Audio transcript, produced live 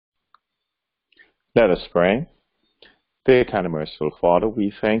Let us pray. Dear kind and merciful Father,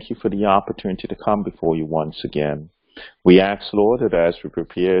 we thank you for the opportunity to come before you once again. We ask, Lord, that as we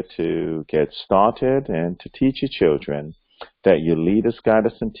prepare to get started and to teach your children, that you lead us, guide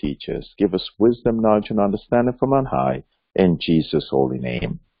us, and teach us. Give us wisdom, knowledge, and understanding from on high. In Jesus' holy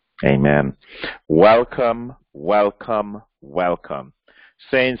name. Amen. Welcome, welcome, welcome.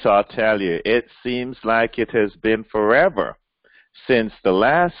 Saints, I'll tell you, it seems like it has been forever since the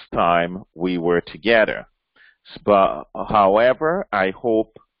last time we were together. But, however, I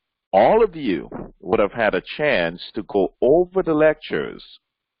hope all of you would have had a chance to go over the lectures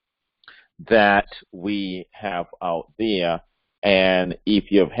that we have out there. And if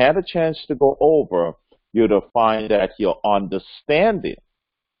you've had a chance to go over, you'd find that your understanding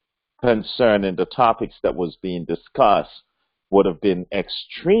concerning the topics that was being discussed would have been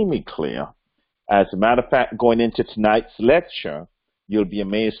extremely clear. As a matter of fact, going into tonight's lecture, you'll be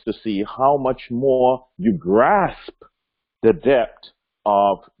amazed to see how much more you grasp the depth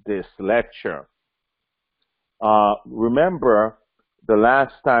of this lecture. Remember, the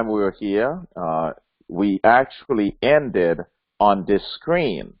last time we were here, we actually ended on this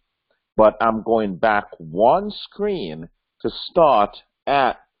screen, but I'm going back one screen to start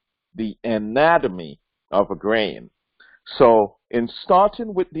at the anatomy of a grain. So in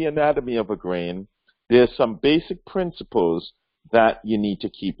starting with the anatomy of a grain, there's some basic principles that you need to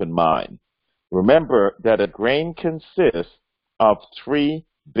keep in mind. Remember that a grain consists of three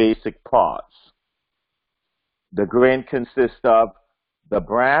basic parts. The grain consists of the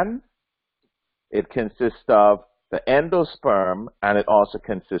bran, it consists of the endosperm, and it also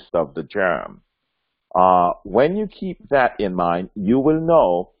consists of the germ. When you keep that in mind, you will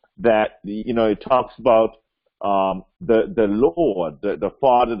know that, it talks about the Lord, the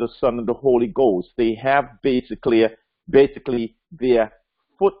Father, the Son, and the Holy Ghost. They have basically their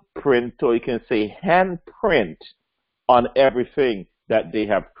footprint, or you can say handprint, on everything that they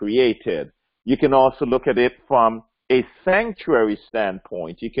have created. You can also look at it from a sanctuary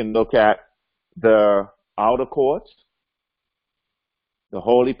standpoint. You can look at the outer court, the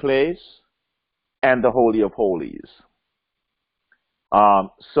holy place, and the Holy of Holies.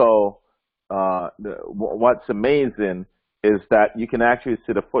 What's amazing is that you can actually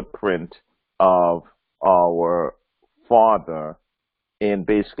see the footprint of our Father in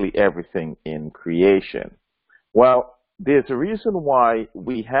basically everything in creation. Well, there's a reason why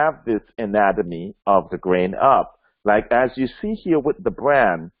we have this anatomy of the grain up. Like as you see here with the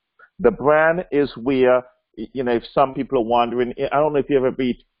bran is where, if some people are wondering, I don't know if you ever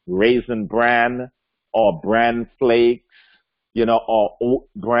eat raisin bran or bran flakes, or oat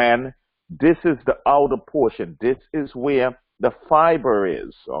bran. This is the outer portion. This is where the fiber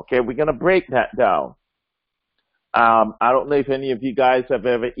is. Okay, we're going to break that down. I don't know if any of you guys have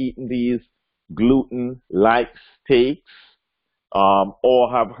ever eaten these gluten-like steaks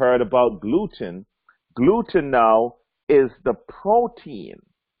or have heard about gluten. Gluten now is the protein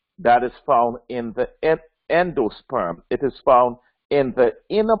that is found in the endosperm. It is found in the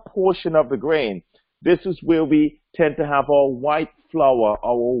inner portion of the grain. This is where we tend to have our white flour,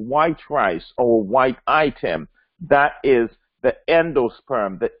 our white rice, our white item. That is the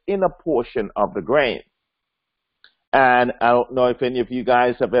endosperm, the inner portion of the grain. And I don't know if any of you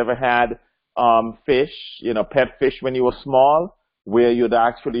guys have ever had fish, pet fish when you were small, where you'd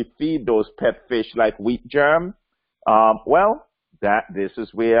actually feed those pet fish like wheat germ. This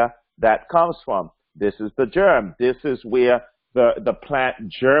is where that comes from. This is the germ. This is where the plant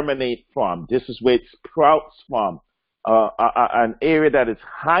germinates from. This is where it sprouts from. An area that is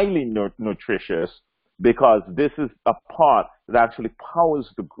highly nutritious, because this is a part that actually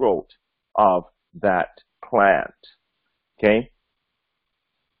powers the growth of that plant. Okay?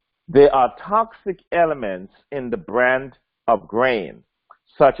 There are toxic elements in the bran of grain,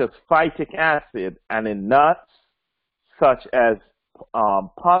 such as phytic acid, and in nuts, such as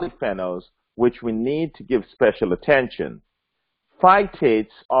polyphenols, which we need to give special attention.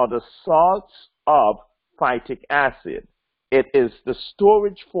 Phytates are the salts of phytic acid. It is the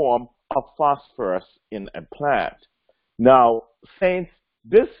storage form of phosphorus in a plant. Now, saints,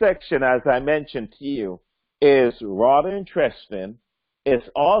 this section, as I mentioned to you, is rather interesting. It's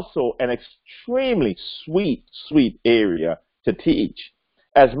also an extremely sweet area to teach.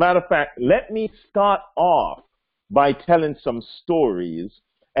 As a matter of fact, let me start off by telling some stories.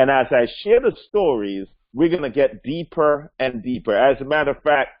 And as I share the stories, we're going to get deeper and deeper. As a matter of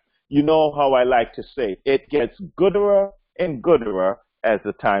fact, you know how I like to say, it gets gooder and gooder as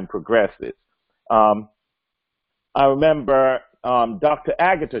the time progresses. I remember Dr.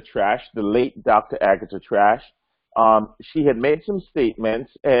 Agatha Trash, the late Dr. Agatha Trash, she had made some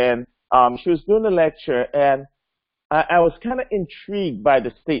statements, and She was doing a lecture, and I was kind of intrigued by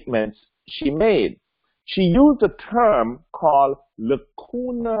the statements she made. She used a term called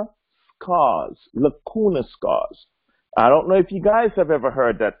lacuna scars. Lacuna scars. I don't know if you guys have ever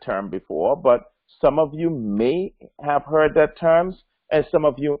heard that term before, but some of you may have heard that term, and some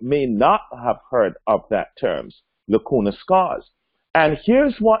of you may not have heard of that terms, lacuna scars. And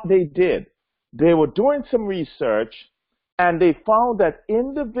here's what they did. They were doing some research, and they found that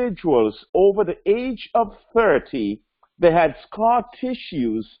individuals over the age of 30, they had scar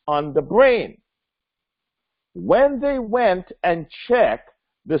tissues on the brain. When they went and checked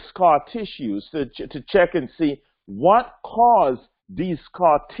the scar tissues to check and see what caused these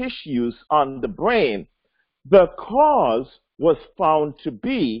scar tissues on the brain, the cause was found to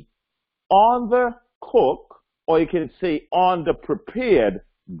be on the cook, or you can say on the prepared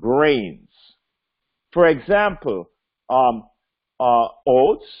grains. For example,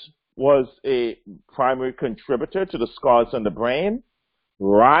 oats was a primary contributor to the scars on the brain.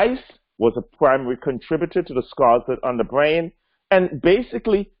 Rice was a primary contributor to the scars on the brain. And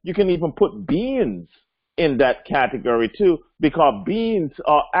basically, you can even put beans in that category too, because beans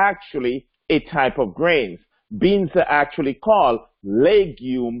are actually a type of grains. Beans are actually called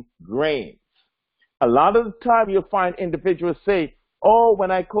legume grains. A lot of the time you'll find individuals say, oh,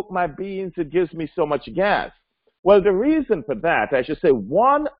 when I cook my beans, it gives me so much gas. Well, the reason for that, I should say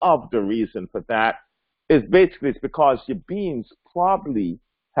one of the reasons for that is basically it's because your beans probably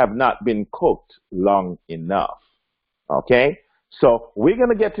have not been cooked long enough. Okay? So we're going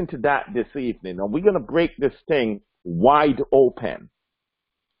to get into that this evening, and we're going to break this thing wide open.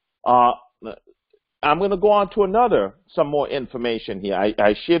 I'm going to go on to some more information here.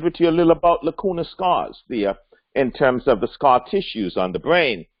 I shared with you a little about lacuna scars in terms of the scar tissues on the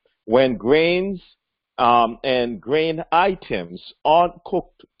brain. When grains and grain items aren't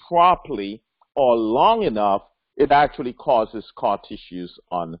cooked properly or long enough, it actually causes scar tissues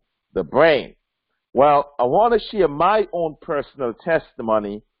on the brain. Well, I want to share my own personal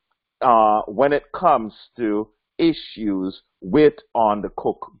testimony when it comes to issues with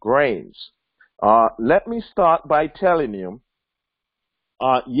undercooked grains. Let me start by telling you,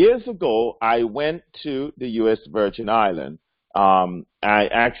 years ago, I went to the U.S. Virgin Islands. I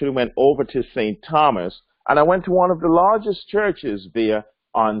actually went over to St. Thomas, and I went to one of the largest churches there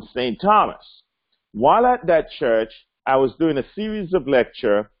on St. Thomas. While at that church, I was doing a series of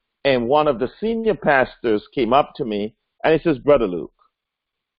lectures, and one of the senior pastors came up to me, and he says, Brother Luke,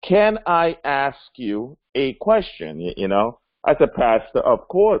 can I ask you a question? You know, I said, Pastor, of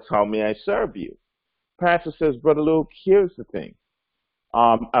course, how may I serve you? Pastor says, Brother Luke, here's the thing.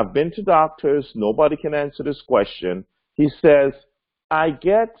 I've been to doctors. Nobody can answer this question. He says, I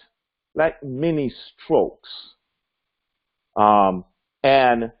get like mini strokes.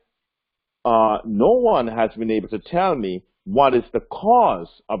 And no one has been able to tell me what is the cause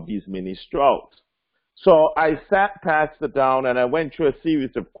of these mini strokes. So I sat Pastor down and I went through a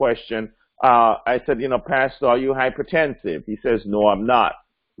series of questions. I said, Pastor, are you hypertensive? He says, no, I'm not.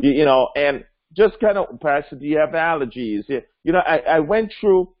 And just kind of, Pastor, do you have allergies? I went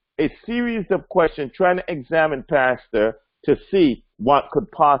through a series of questions trying to examine Pastor to see what could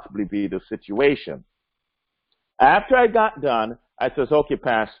possibly be the situation. After I got done, I says, okay,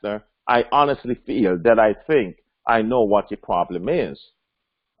 Pastor, I honestly feel that I think I know what your problem is.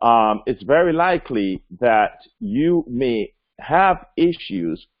 It's very likely that you may have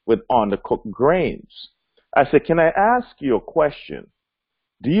issues with undercooked grains. I said, can I ask you a question?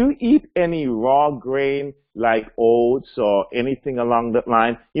 Do you eat any raw grain like oats or anything along that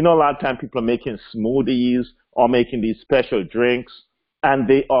line? A lot of times people are making smoothies or making these special drinks, and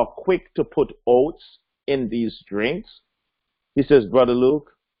they are quick to put oats in these drinks. He says, Brother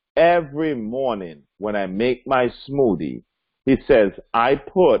Luke, every morning when I make my smoothie, he says, I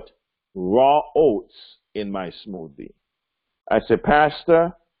put raw oats in my smoothie. I said,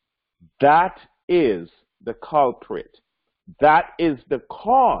 Pastor, that is the culprit. That is the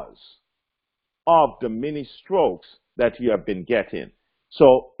cause of the mini strokes that you have been getting.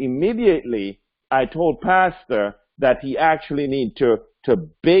 So immediately I told Pastor that he actually need to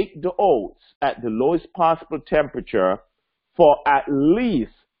bake the oats at the lowest possible temperature for at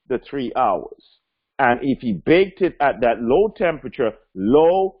least the 3 hours. And if he baked it at that low temperature,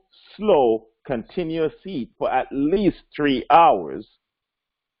 low, slow, continuous heat for at least 3 hours,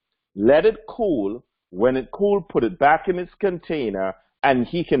 let it cool. When it cooled, put it back in its container, and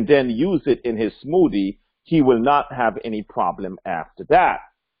he can then use it in his smoothie. He will not have any problem after that.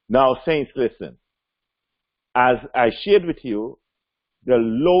 Now, saints, listen. As I shared with you, the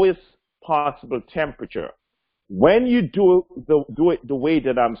lowest possible temperature. when you do it the way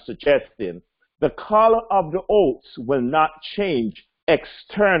that I'm suggesting, the color of the oats will not change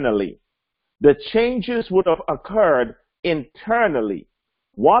externally. The changes would have occurred internally.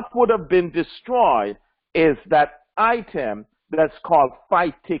 What would have been destroyed is that item that's called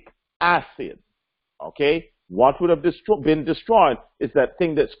phytic acid. Okay? What would have been destroyed is that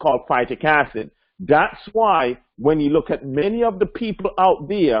thing that's called phytic acid. That's why when you look at many of the people out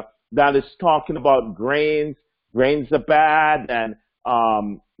there that is talking about grains are bad, and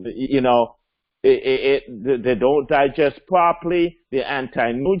they don't digest properly, they're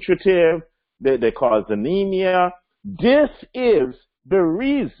anti-nutritive, they cause anemia. This is the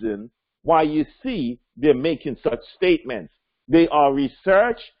reason why you see they're making such statements. They are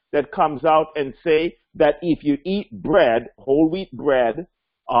research that comes out and say that if you eat bread, whole wheat bread,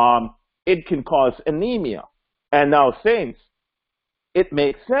 it can cause anemia. And now, saints, it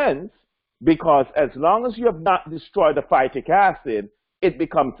makes sense, because as long as you have not destroyed the phytic acid, it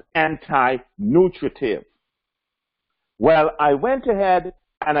becomes anti-nutritive. Well, I went ahead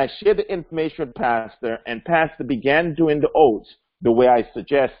and I shared the information with Pastor, and Pastor began doing the oats the way I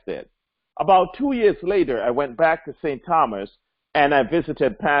suggested. About 2 years later, I went back to St. Thomas and I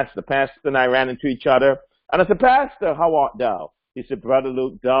visited Pastor. Pastor and I ran into each other, and I said, Pastor, how art thou? He said, Brother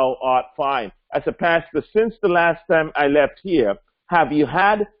Luke, thou art fine. I said, Pastor, since the last time I left here, have you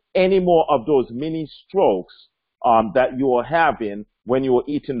had any more of those mini strokes that you were having when you were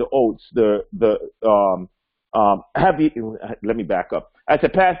eating the oats? Let me back up. I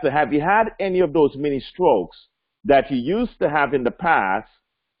said, Pastor, have you had any of those mini strokes that you used to have in the past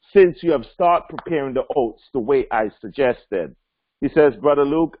since you have started preparing the oats the way I suggested? He says, Brother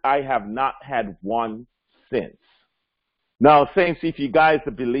Luke, I have not had one since. Now, saints, if you guys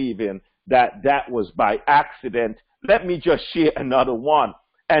are believing that that was by accident, let me just share another one.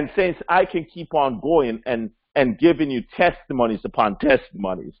 And saints, I can keep on going and giving you testimonies upon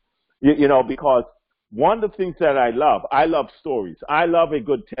testimonies, because one of the things that I love stories. I love a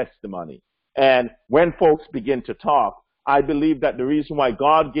good testimony. And when folks begin to talk, I believe that the reason why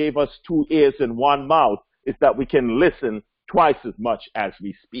God gave us 2 ears and 1 mouth is that we can listen twice as much as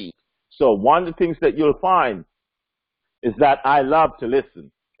we speak. So one of the things that you'll find is that I love to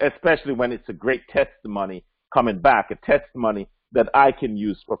listen, especially when it's a great testimony coming back, a testimony that I can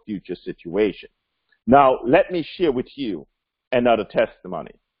use for future situations. Now, let me share with you another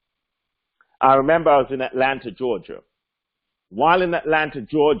testimony. I remember I was in Atlanta, Georgia. While in Atlanta,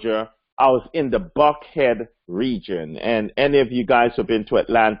 Georgia, I was in the Buckhead region. And any of you guys who have been to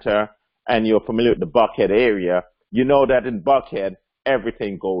Atlanta and you're familiar with the Buckhead area, you know that in Buckhead,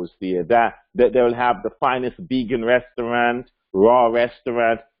 everything goes there. That they will have the finest vegan restaurant, raw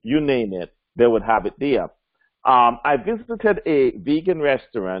restaurant, you name it, they would have it there. I visited a vegan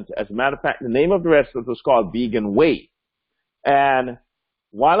restaurant. As a matter of fact, the name of the restaurant was called Vegan Way. And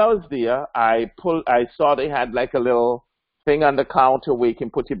while I was there, I saw they had like a little thing on the counter where you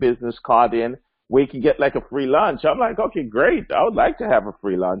can put your business card in, where you can get like a free lunch. I'm like, okay, great. I would like to have a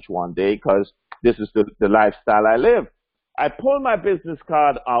free lunch one day because this is the lifestyle I live. I pulled my business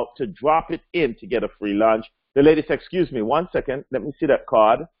card out to drop it in to get a free lunch. The lady said, excuse me, 1 second. Let me see that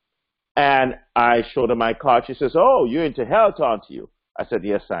card. And I showed her my card. She says, oh, you're into health, aren't you? I said,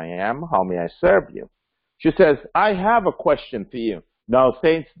 yes, I am. How may I serve you? She says, I have a question for you. Now,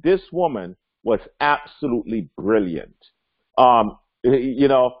 saints, this woman was absolutely brilliant.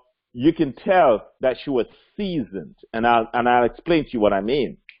 You can tell that she was seasoned, and I'll explain to you what I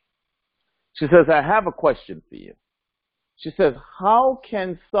mean. She says, I have a question for you. She says, how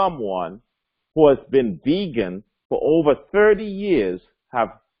can someone who has been vegan for over 30 years have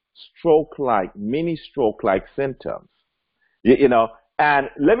mini stroke-like symptoms? And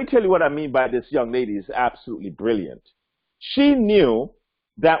let me tell you what I mean by this young lady is absolutely brilliant. She knew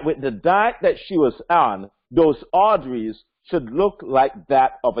that with the diet that she was on, those arteries should look like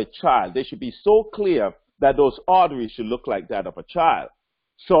that of a child. They should be so clear that those arteries should look like that of a child.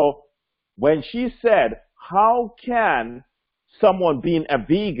 So when she said, how can someone being a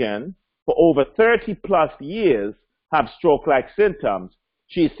vegan for over 30 plus years have stroke-like symptoms?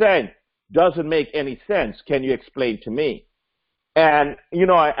 She's saying, doesn't make any sense. Can you explain to me? And,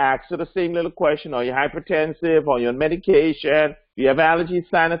 I asked her the same little question. Are you hypertensive? Are you on medication? Do you have allergies,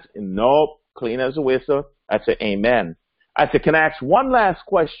 sinus? Nope. Clean as a whistle. I said, amen. I said, can I ask one last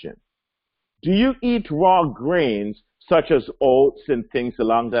question? Do you eat raw grains such as oats and things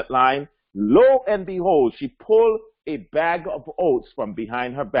along that line? Lo and behold, she pulled a bag of oats from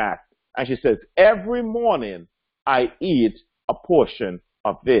behind her back. And she says, every morning I eat a portion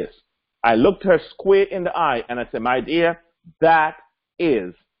of this. I looked her square in the eye and I said, my dear, that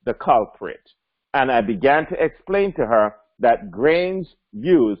is the culprit. And I began to explain to her that grains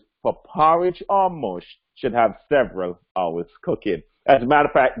used for porridge or mush should have several hours cooking. As a matter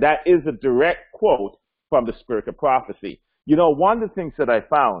of fact, that is a direct quote from the Spirit of Prophecy. You know, one of the things that I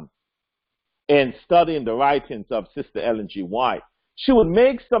found in studying the writings of Sister Ellen G. White, she would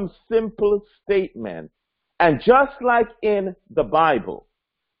make some simple statements. And just like in the Bible,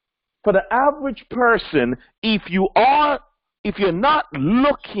 for the average person, if you're not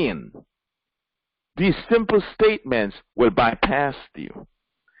looking, these simple statements will bypass you.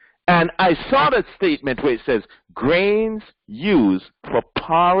 And I saw that statement where it says, grains used for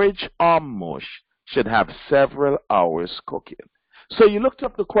porridge or mush should have several hours cooking. So you looked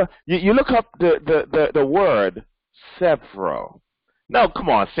up you look up the word several. Now, come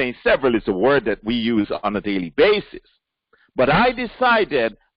on, saying several is a word that we use on a daily basis. But I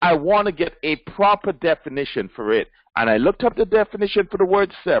decided I want to get a proper definition for it. And I looked up the definition for the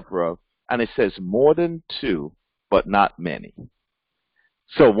word several, and it says more than two, but not many.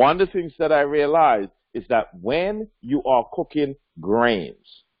 So one of the things that I realized is that when you are cooking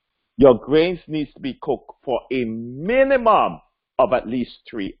grains, your grains needs to be cooked for a minimum of at least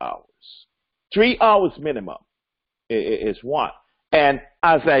 3 hours. 3 hours minimum is what. And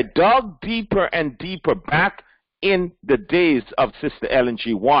as I dug deeper and deeper back in the days of Sister Ellen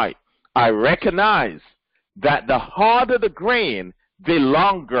G. White, I recognized that the harder the grain, the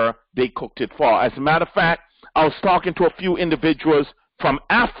longer they cooked it for. As a matter of fact, I was talking to a few individuals from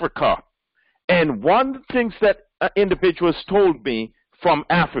Africa, and one of the things that individuals told me from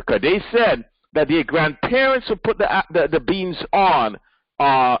Africa, they said that their grandparents would put the beans on,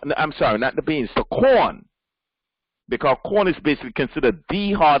 I'm sorry, not the beans, the corn, because corn is basically considered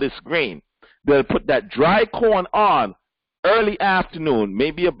the hardest grain. They'll put that dry corn on early afternoon,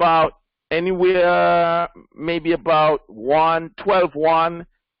 maybe about anywhere, maybe about 1,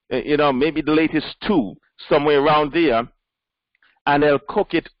 maybe the latest 2, somewhere around there. And they'll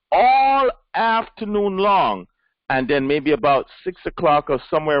cook it all afternoon long. And then maybe about 6 o'clock or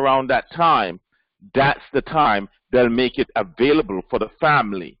somewhere around that time, that's the time they'll make it available for the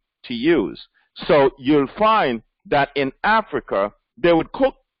family to use. So you'll find that in Africa, they would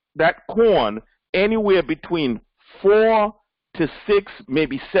cook that corn anywhere between 4 to 6,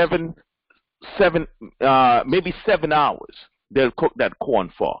 maybe 7 hours. They'll cook that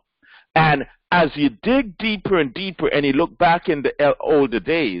corn for. And as you dig deeper and deeper and you look back in the older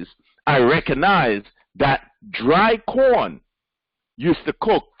days, I recognize that dry corn used to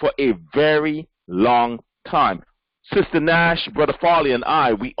cook for a very long time. Sister Nash, Brother Farley, and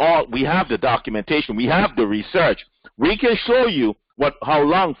I, we have the documentation. We have the research. We can show you how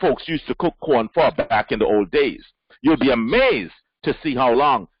long folks used to cook corn for back in the old days. You'll be amazed to see how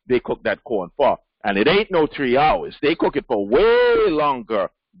long they cook that corn for. And it ain't no 3 hours. They cook it for way longer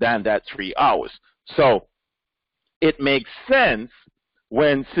than that 3 hours. So it makes sense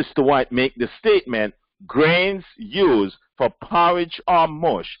when Sister White make the statement, grains used for porridge or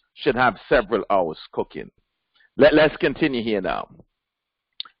mush should have several hours cooking. Let's continue here now.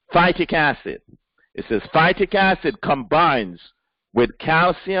 Phytic acid. It says phytic acid combines with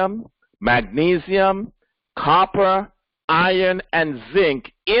calcium, magnesium, copper, iron, and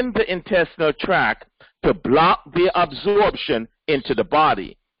zinc in the intestinal tract to block their absorption into the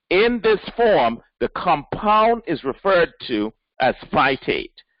body. In this form, the compound is referred to as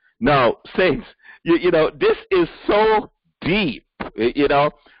phytate. Now, saints, you know, this is so deep,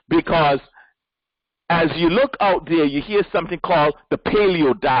 because as you look out there, you hear something called the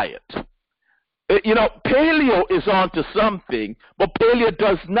paleo diet. Paleo is onto something, but paleo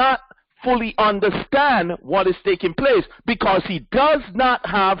does not fully understand what is taking place because he does not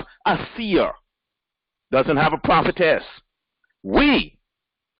have a seer, doesn't have a prophetess. We,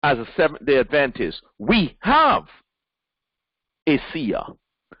 as a Seventh-day Adventist, we have a seer.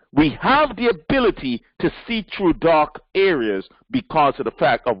 We have the ability to see through dark areas because of the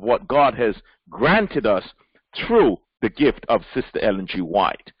fact of what God has granted us through the gift of Sister Ellen G.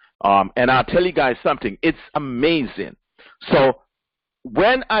 White. And I'll tell you guys something. It's amazing. So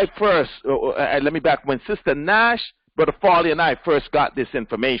when I first, when Sister Nash, Brother Farley, and I first got this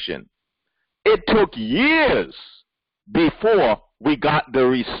information, it took years before we got the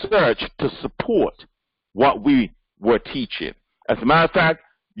research to support what we were teaching. As a matter of fact,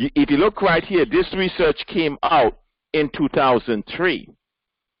 if you look right here, this research came out in 2003.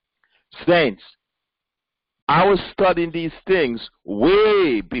 Saints, I was studying these things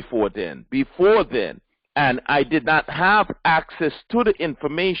way before then, and I did not have access to the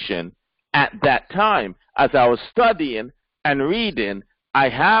information at that time. As I was studying and reading, I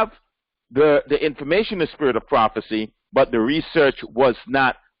have the information, the spirit of prophecy, but the research was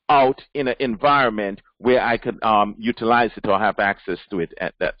not out in an environment where I could utilize it or have access to it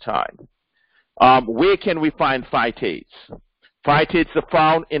at that time. Where can we find phytates? Phytates are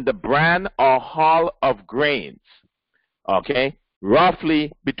found in the bran or hull of grains, okay?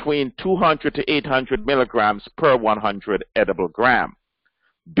 Roughly between 200 to 800 milligrams per 100 edible gram.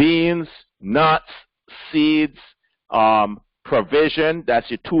 Beans, nuts, seeds, provision, that's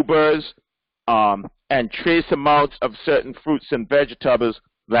your tubers, and trace amounts of certain fruits and vegetables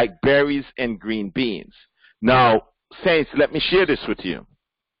like berries and green beans. Now, saints, let me share this with you.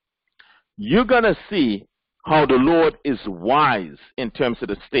 You're going to see how the Lord is wise in terms of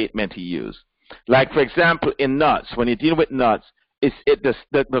the statement he used. Like, for example, in nuts, when you deal with nuts,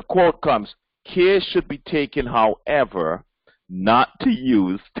 the quote comes, care should be taken, however, not to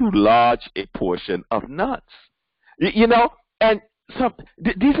use too large a portion of nuts. You know, and so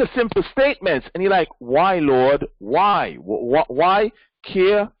these are simple statements, and you're like, why, Lord? Why? Why?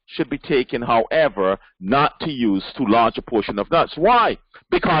 Care should be taken, however, not to use too large a portion of nuts. Why?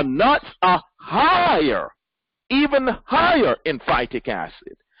 Because nuts are higher, even higher in phytic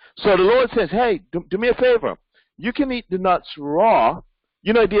acid. So the Lord says, hey, do me a favor. You can eat the nuts raw.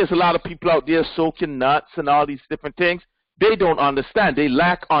 You know, there's a lot of people out there soaking nuts and all these different things. They don't understand. They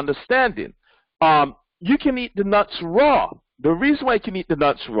lack understanding. You can eat the nuts raw. The reason why you can eat the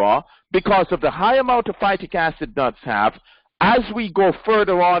nuts raw, because of the high amount of phytic acid nuts have. As we go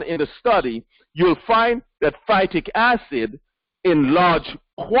further on in the study, you'll find that phytic acid in large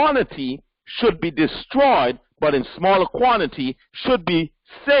quantity should be destroyed, but in smaller quantity should be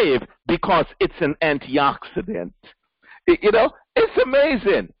saved because it's an antioxidant. You know, it's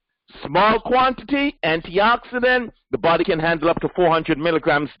amazing. Small quantity, antioxidant, the body can handle up to 400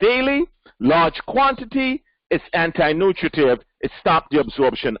 milligrams daily. Large quantity, it's anti-nutritive. It stops the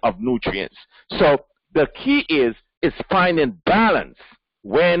absorption of nutrients. So the key is finding balance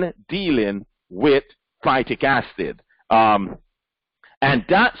when dealing with phytic acid. And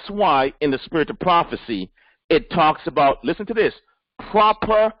that's why in the Spirit of Prophecy, it talks about, listen to this,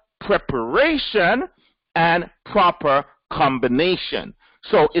 proper preparation and proper combination.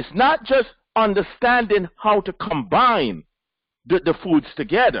 So it's not just understanding how to combine the foods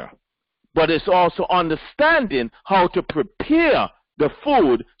together, but it's also understanding how to prepare the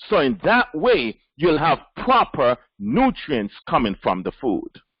food so in that way you'll have proper nutrients coming from the food.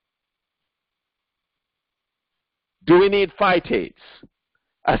 Do we need phytates?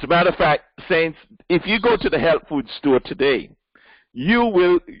 As a matter of fact, saints, if you go to the health food store today,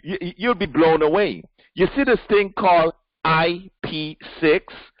 you'll be blown away. You see this thing called IP6,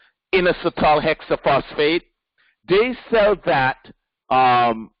 inositol hexaphosphate. They sell that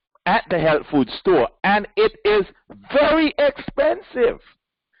at the health food store, and it is very expensive.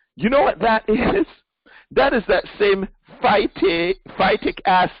 You know what that is? That is that same phytic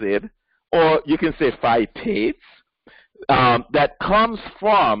acid, or you can say phytates, that comes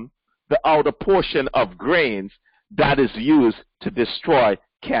from the outer portion of grains that is used to destroy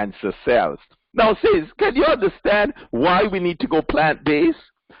cancer cells. Now, says, can you understand why we need to go plant-based?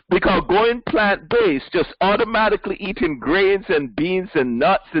 Because going plant-based, just automatically eating grains and beans and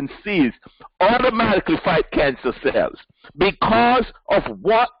nuts and seeds, automatically fight cancer cells because of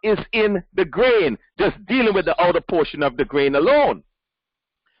what is in the grain, just dealing with the outer portion of the grain alone.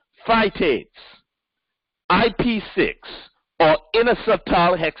 Phytates, IP6, or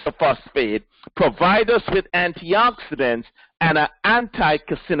inositol hexaphosphate, provide us with antioxidants and are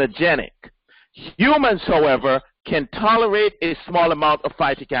anti-carcinogenic. Humans, however, can tolerate a small amount of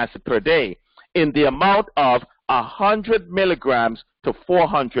phytic acid per day in the amount of 100 milligrams to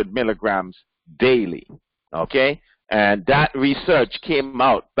 400 milligrams daily. Okay? And that research came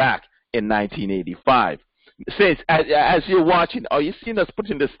out back in 1985. Since, as you're watching, you've seen us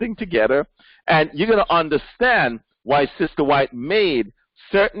putting this thing together, and you're going to understand why Sister White made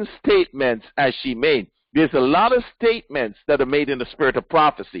certain statements as she made. There's a lot of statements that are made in the Spirit of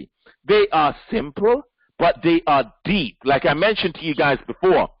Prophecy. They are simple, but they are deep. Like I mentioned to you guys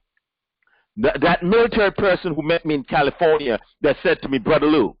before, that military person who met me in California that said to me, Brother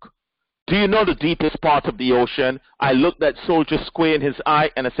Luke, do you know the deepest part of the ocean? I looked that soldier square in his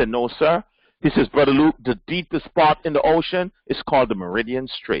eye and I said, no, sir. He says, Brother Luke, the deepest part in the ocean is called the Meridian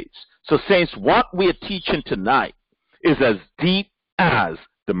Straits. So, saints, what we're teaching tonight is as deep as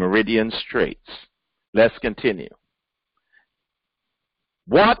the Meridian Straits. Let's continue.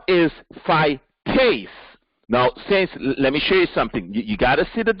 What is phytase? Now, saints, let me show you something. You got to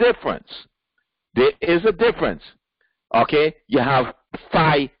see the difference. There is a difference. Okay? You have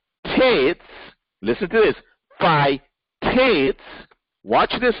phytates. Listen to this. Phytates.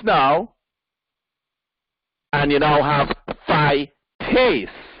 Watch this now. And you now have phytase.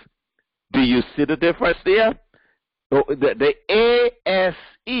 Do you see the difference there? The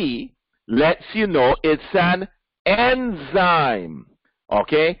ASE lets you know it's an enzyme.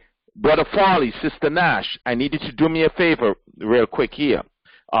 Okay? Brother Farley, Sister Nash, I need you to do me a favor real quick here.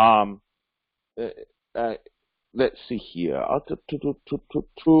 Let's see here.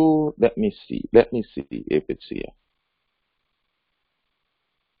 Let me see if it's here.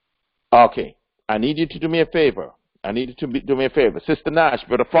 Okay. I need you to do me a favor. Do me a favor. Sister Nash,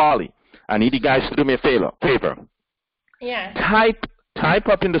 Brother Farley, I need you guys to do me a favor. Yeah. Type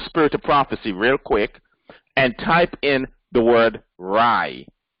up in the Spirit of Prophecy real quick and type in the word rye.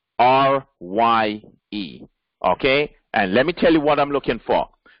 R-Y-E. Okay? And let me tell you what I'm looking for.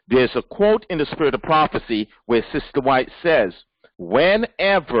 There's a quote in the Spirit of Prophecy where Sister White says,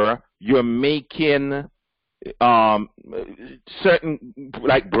 whenever you're making certain,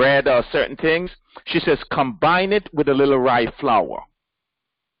 like bread or certain things, she says, combine it with a little rye flour.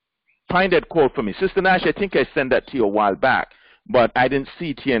 Find that quote for me. Sister Nash, I think I sent that to you a while back, but I didn't see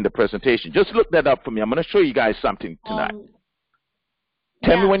it here in the presentation. Just look that up for me. I'm going to show you guys something tonight.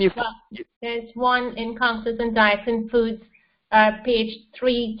 Tell me when you... There's one in Counsels and Diets and Foods, page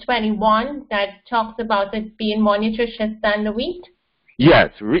 321, that talks about it being more nutritious than the wheat.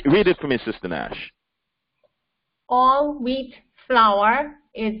 Yes, read it for me, Sister Nash. All wheat flour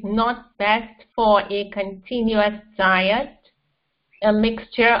is not best for a continuous diet. A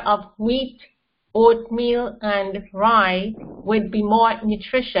mixture of wheat, oatmeal, and rye would be more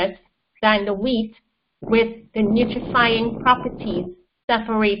nutritious than the wheat, with the nutrifying properties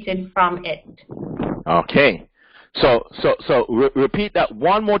separated from it. Okay. So repeat that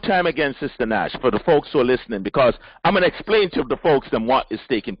one more time again, Sister Nash, for the folks who are listening, because I'm going to explain to the folks then what is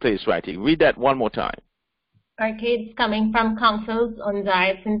taking place right here. Read that one more time. Okay, it's coming from Counsels on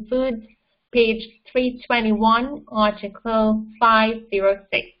Diets and Foods, page 321, article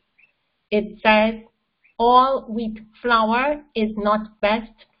 506. It says, all wheat flour is not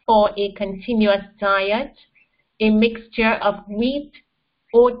best for a continuous diet. A mixture of wheat,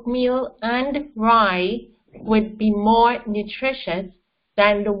 oatmeal, and rye would be more nutritious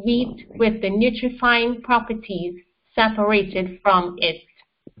than the wheat with the nutrifying properties separated from it.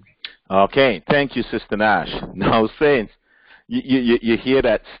 Okay, thank you, Sister Nash. Now, saints, you hear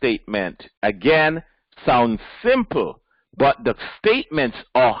that statement. Again, sounds simple, but the statements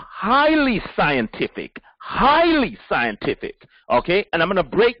are highly scientific, okay? And I'm going to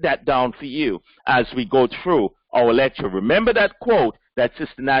break that down for you as we go through our lecture. Remember that quote that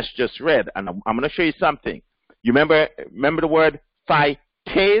Sister Nash just read, and I'm going to show you something. You remember the word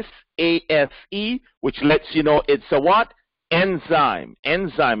phytase, A-S-E, which lets you know it's a what? Enzyme.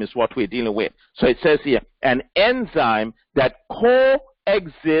 Enzyme is what we're dealing with. So it says here, an enzyme that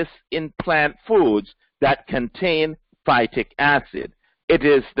coexists in plant foods that contain phytic acid. It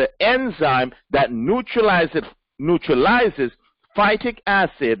is the enzyme that neutralizes phytic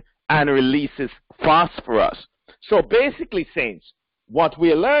acid and releases phosphorus. So basically, saints, what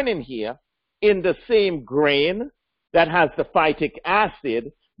we're learning here, in the same grain that has the phytic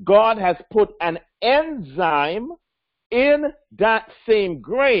acid, God has put an enzyme in that same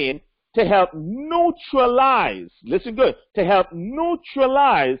grain to help neutralize, listen good, to help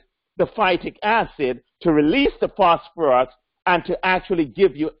neutralize the phytic acid, to release the phosphorus, and to actually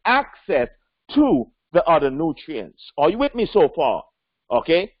give you access to the other nutrients. Are you with me so far?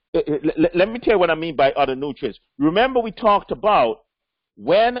 Okay? Let me tell you what I mean by other nutrients. Remember we talked about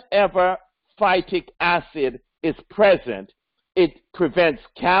whenever phytic acid is present, it prevents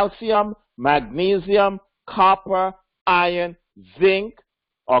calcium, magnesium, copper, iron, zinc,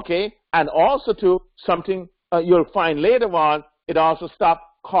 okay? And also to something you'll find later on, it also stops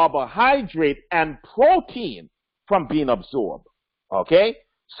carbohydrate and protein from being absorbed, okay?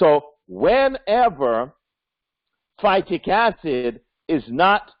 So whenever phytic acid is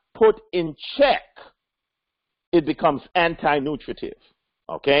not put in check, it becomes anti-nutritive,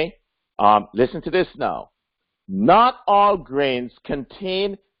 okay? Listen to this now. Not all grains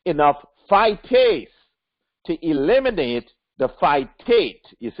contain enough phytase to eliminate the phytate.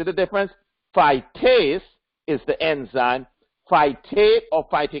 You see the difference? Phytase is the enzyme. Phytate or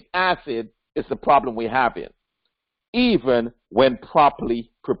phytic acid is the problem we have in, even when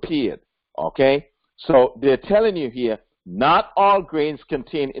properly prepared, okay? So they're telling you here, not all grains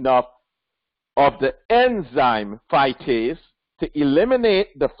contain enough of the enzyme phytase to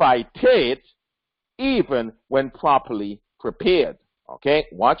eliminate the phytate, even when properly prepared. Okay,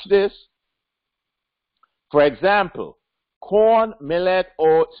 watch this. For example, corn, millet,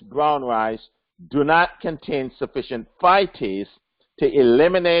 oats, brown rice do not contain sufficient phytase to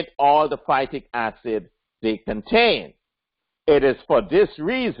eliminate all the phytic acid they contain. It is for this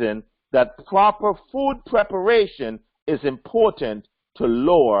reason that proper food preparation is important to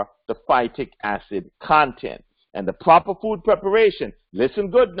lower the phytic acid content. And the proper food preparation, listen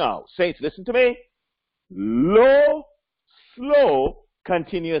good now, saints, listen to me. Low, slow,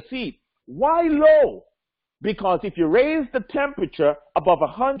 continuous heat. Why low? Because if you raise the temperature above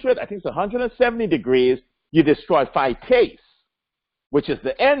 100, I think it's 170 degrees, you destroy phytase, which is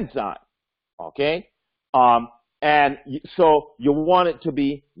the enzyme, okay? So you want it to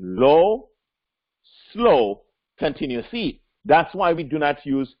be low, slow, continuous heat. That's why we do not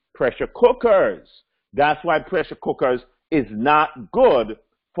use pressure cookers. That's why pressure cookers is not good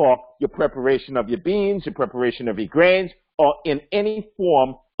for your preparation of your beans, your preparation of your grains, or in any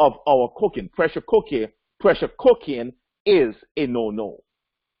form of our cooking. Pressure cooking is a no-no.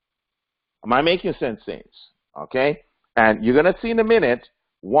 Am I making sense, saints? Okay? And you're going to see in a minute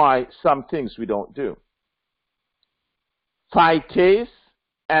why some things we don't do. Phytase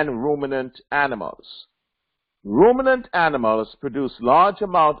and ruminant animals. Ruminant animals produce large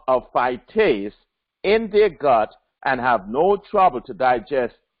amount of phytase in their gut and have no trouble to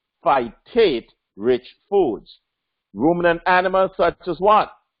digest phytate-rich foods. Ruminant animals such as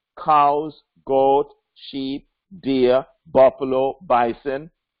what? Cows, goat, sheep, deer, buffalo, bison,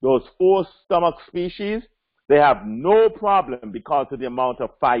 those 4 stomach species, they have no problem because of the amount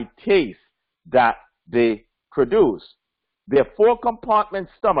of phytase that they produce. Their 4-compartment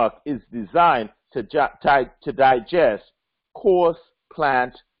stomach is designed to digest coarse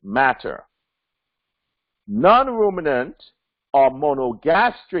plant matter. Non-ruminant or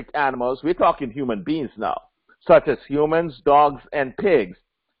monogastric animals, we're talking human beings now, such as humans, dogs, and pigs,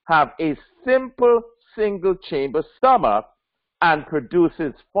 have a simple single-chamber stomach and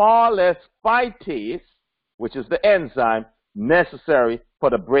produces far less phytase, which is the enzyme necessary for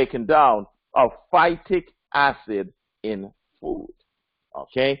the breaking down of phytic acid in food.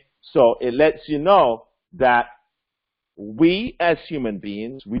 Okay? So it lets you know that we as human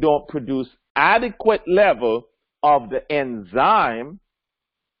beings, we don't produce adequate level of the enzyme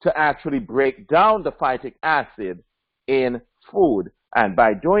to actually break down the phytic acid in food. And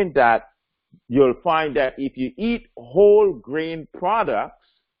by doing that, you'll find that if you eat whole grain products,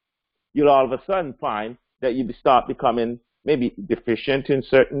 you'll all of a sudden find that you start becoming maybe deficient in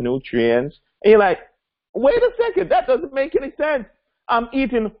certain nutrients. And you're like, wait a second, that doesn't make any sense. I'm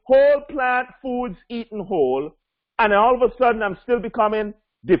eating whole plant foods eaten whole, and all of a sudden I'm still becoming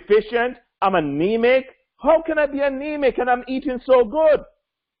deficient. I'm anemic. How can I be anemic and I'm eating so good?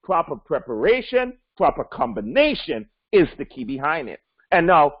 Proper preparation, proper combination is the key behind it. And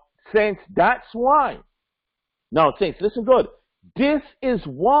now, saints, that's why. Now, saints, listen good. This is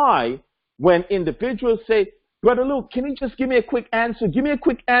why when individuals say, Brother Luke, can you just give me a quick answer? Give me a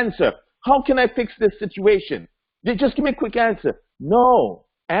quick answer. How can I fix this situation? Just give me a quick answer. No,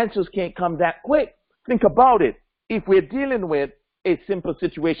 answers can't come that quick. Think about it. If we're dealing with a simple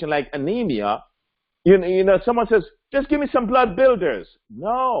situation like anemia, you know, someone says, just give me some blood builders.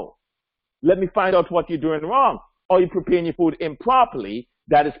 No. Let me find out what you're doing wrong. Or you're preparing your food improperly.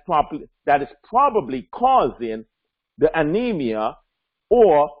 That is probably causing the anemia.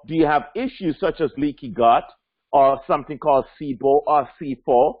 Or do you have issues such as leaky gut or something called SIBO or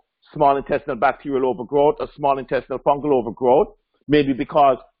SIFO, small intestinal bacterial overgrowth or small intestinal fungal overgrowth? Maybe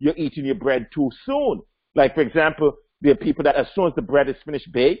because you're eating your bread too soon. Like, for example, there are people that as soon as the bread is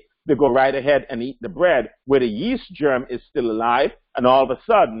finished baked, they go right ahead and eat the bread where the yeast germ is still alive, and all of a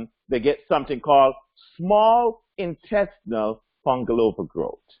sudden they get something called small intestinal fungal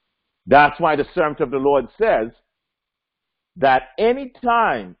overgrowth. That's why the servant of the Lord says that any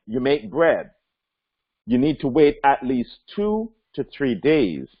time you make bread, you need to wait at least 2 to 3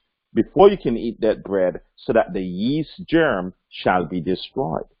 days before you can eat that bread so that the yeast germ shall be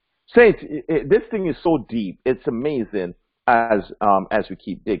destroyed. Saints, this thing is so deep. It's amazing as we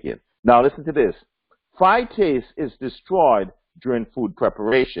keep digging. Now listen to this. Phytase is destroyed during food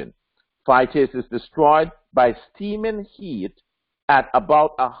preparation. Phytase is destroyed by steaming heat at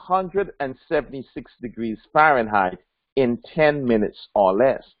about 176 degrees Fahrenheit in 10 minutes or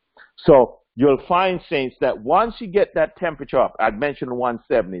less. So you'll find, saints, that once you get that temperature up, I'd mentioned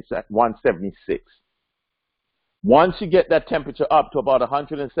 170, it's at 176. Once you get that temperature up to about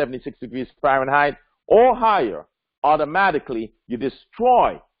 176 degrees Fahrenheit or higher, automatically you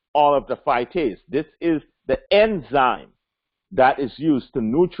destroy all of the phytase. This is the enzyme that is used to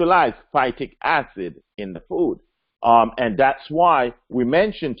neutralize phytic acid in the food. And that's why we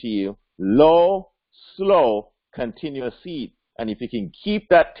mentioned to you low, slow, continuous heat. And if you can keep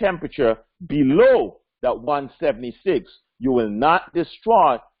that temperature below that 176, you will not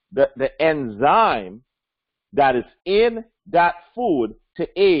destroy the enzyme that is in that food to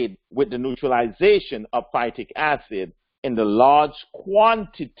aid with the neutralization of phytic acid in the large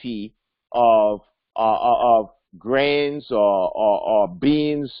quantity of grains or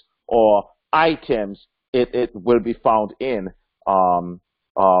beans or items it will be found in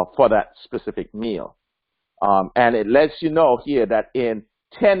for that specific meal. And it lets you know here that in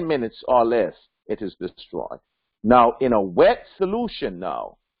 10 minutes or less, it is destroyed. Now, in a wet solution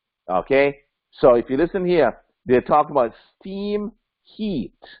now, okay, so if you listen here, they're talking about steam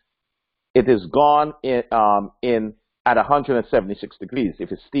heat. It is gone in at 176 degrees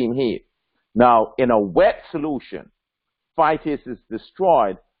if it's steam heat. Now, in a wet solution, phytase is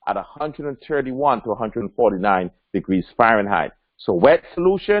destroyed at 131 to 149 degrees Fahrenheit. So wet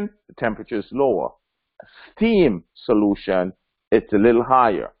solution, the temperature is lower. Steam solution, it's a little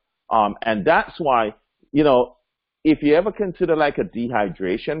higher. And that's why, you know, if you ever consider like a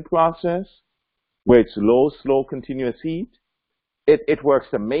dehydration process, where it's low, slow, continuous heat, it works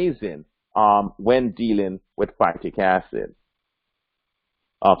amazing when dealing with phytic acid.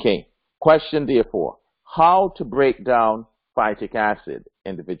 Okay, question therefore, how to break down phytic acid,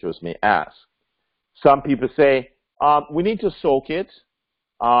 individuals may ask. Some people say, we need to soak it,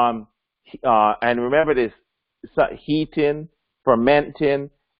 and remember this, heating, fermenting,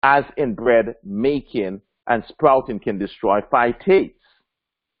 as in bread, making, and sprouting can destroy phytates.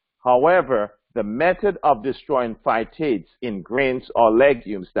 However, the method of destroying phytates in grains or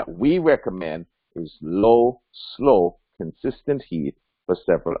legumes that we recommend is low, slow, consistent heat for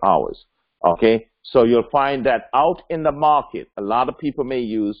several hours. Okay, so you'll find that out in the market, a lot of people may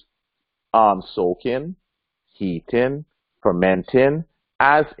use soaking, heating, fermenting,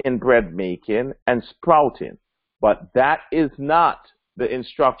 as in bread making, and sprouting. But that is not the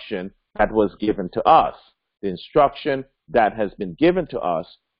instruction that was given to us. The instruction that has been given to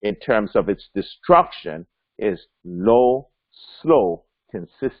us in terms of its destruction is low, slow,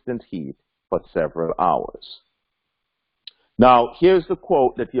 consistent heat for several hours. Now, here's the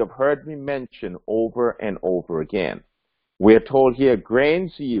quote that you have heard me mention over and over again. We're told here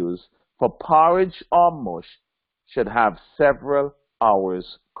grains used for porridge or mush should have several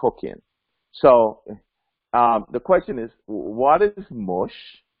hours cooking. So the question is, what is mush?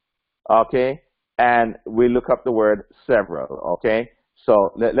 Okay, and we look up the word several. Okay,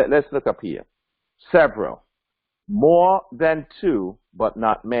 so let's look up here. Several, more than two, but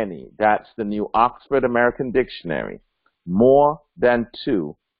not many. That's the New Oxford American Dictionary. More than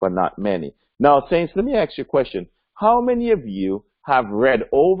two, but not many. Now, Saints, let me ask you a question. How many of you have read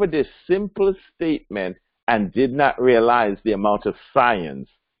over this simple statement and did not realize the amount of science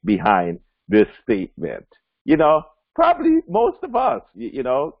behind this statement? You know, probably most of us, you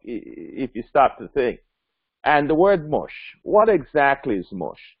know, if you stop to think. And the word mush, what exactly is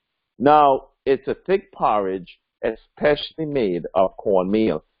mush? Now, it's a thick porridge, especially made of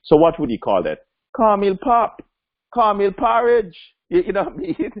cornmeal. So what would you call it? Cornmeal pop, cornmeal porridge. You know what I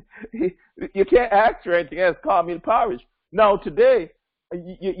mean? You can't ask for anything else, cornmeal porridge. Now, today,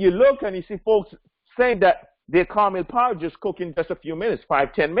 you look and you see folks saying that their cornmeal porridge is cooking just a few minutes,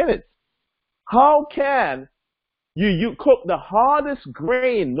 5-10 minutes. How can you cook the hardest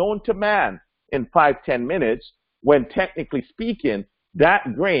grain known to man in 5-10 minutes when, technically speaking,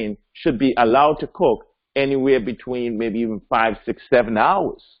 that grain should be allowed to cook anywhere between maybe even 5, 6, 7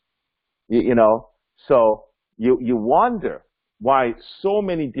 hours? You know, so you wonder why so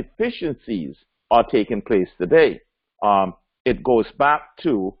many deficiencies are taking place today. It goes back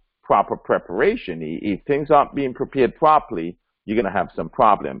to proper preparation. If things aren't being prepared properly, you're going to have some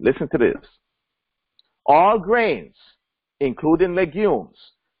problem. Listen to this. All grains, including legumes,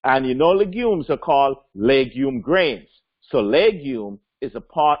 and you know legumes are called legume grains. So legume is a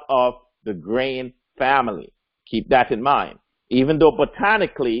part of the grain family. Keep that in mind. Even though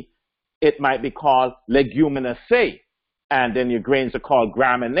botanically it might be called leguminosae, and then your grains are called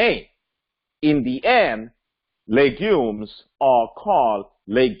graminae. In the end, legumes are called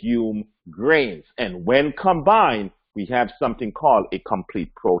legume grains. And when combined, we have something called a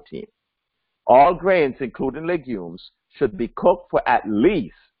complete protein. All grains, including legumes, should be cooked for at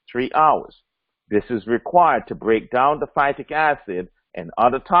least 3 hours. This is required to break down the phytic acid and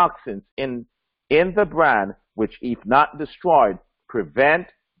other toxins in the bran, which, if not destroyed, prevent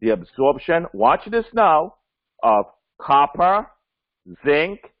the absorption, watch this now, of copper,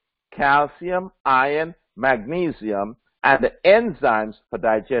 zinc, calcium, iron, magnesium, and the enzymes for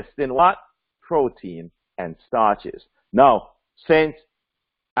digesting what? Protein and starches. Now, since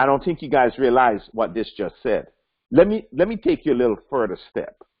I don't think you guys realize what this just said, let me take you a little further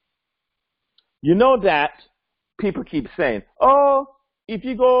step. You know that people keep saying, oh, if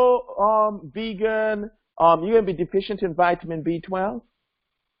you go vegan, you're going to be deficient in vitamin B12.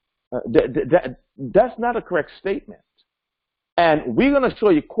 That's not a correct statement. And we're going to show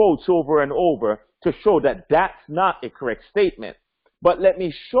you quotes over and over to show that that's not a correct statement. But let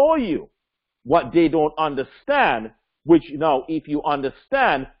me show you what they don't understand, which now if you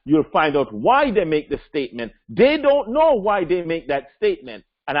understand, you'll find out why they make the statement. They don't know why they make that statement,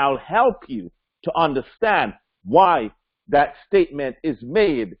 and I'll help you to understand why that statement is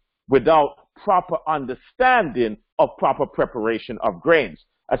made without proper understanding of proper preparation of grains.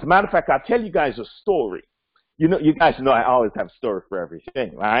 As a matter of fact, I'll tell you guys a story. You guys know I always have a story for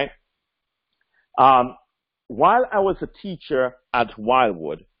everything, right? While I was a teacher at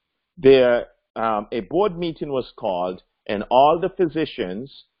Wildwood, a board meeting was called, and all the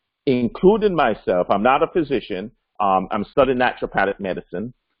physicians, including myself, I'm not a physician, I'm studying naturopathic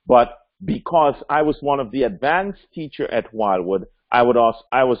medicine, but because I was one of the advanced teacher at Wildwood, I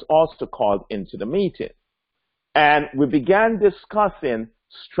was also called into the meeting. And we began discussing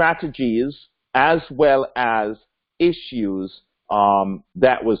strategies as well as issues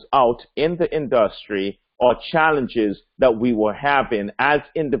that was out in the industry or challenges that we were having as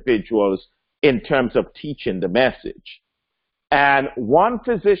individuals in terms of teaching the message. And one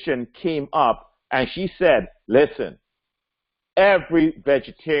physician came up and she said, listen, every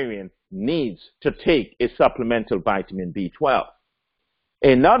vegetarian needs to take a supplemental vitamin B12.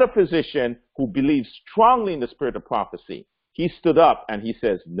 Another physician who believes strongly in the spirit of prophecy, he stood up and he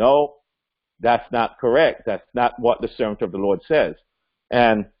says, no, that's not correct. That's not what the servant of the Lord says.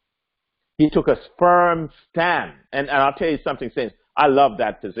 And he took a firm stand. And I'll tell you something, Saints, I love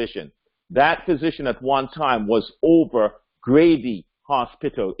that physician. That physician at one time was over Grady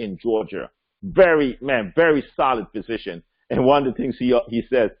Hospital in Georgia. Very solid physician. And one of the things he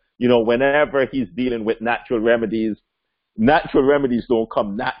says, whenever he's dealing with natural remedies don't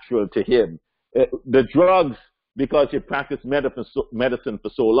come natural to him. The drugs, because he practiced medicine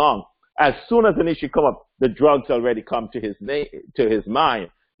for so long, as soon as an issue comes up, the drugs already come to his mind.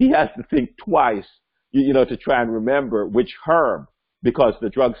 He has to think twice, to try and remember which herb, because the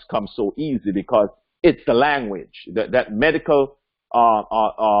drugs come so easy, because it's the language. That medical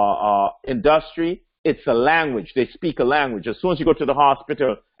industry, it's a language. They speak a language. As soon as you go to the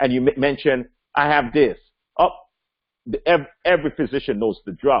hospital and you mention, I have this, every physician knows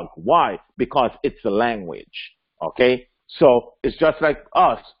the drug. Why? Because it's a language. Okay? So it's just like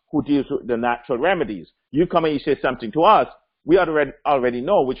us who deals with the natural remedies. You come and you say something to us, we already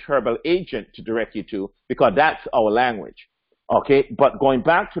know which herbal agent to direct you to, because that's our language. Okay? But going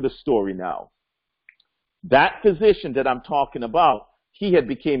back to the story now, that physician that I'm talking about, he had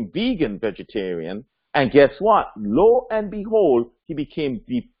become vegan vegetarian, and guess what? Lo and behold, he became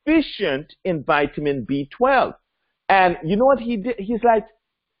deficient in vitamin B12. And you know what he did? He's like,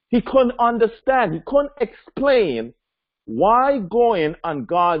 he couldn't understand. He couldn't explain why going on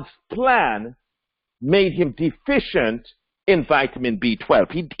God's plan made him deficient in vitamin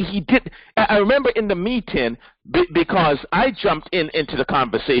B12. He did. I remember in the meeting, because I jumped into the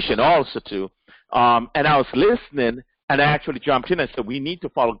conversation also too, and I was listening, and I actually jumped in and said, we need to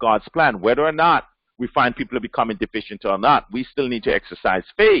follow God's plan, whether or not we find people are becoming deficient or not. We still need to exercise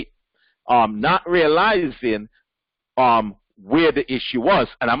faith, not realizing where the issue was.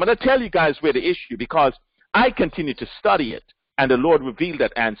 And I'm going to tell you guys where the issue, because I continued to study it, and the Lord revealed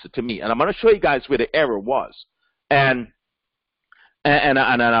that answer to me. And I'm going to show you guys where the error was. And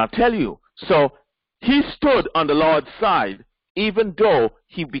I'll tell you. So he stood on the Lord's side, even though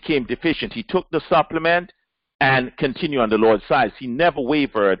he became deficient. He took the supplement and continued on the Lord's side. He never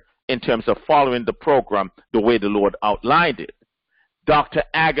wavered in terms of following the program the way the Lord outlined it. Dr.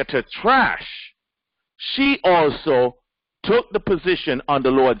 Agatha Trash, she also took the position on the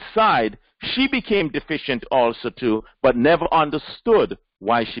Lord's side. She became deficient also too, but never understood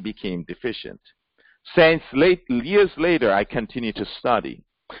why she became deficient. Since years later, I continue to study.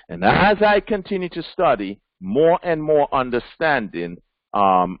 And as I continue to study, more and more understanding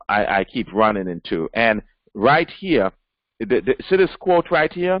I keep running into. And right here, see this quote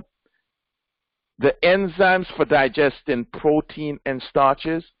right here? The enzymes for digesting protein and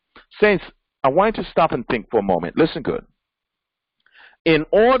starches. Saints, I want you to stop and think for a moment. Listen good. In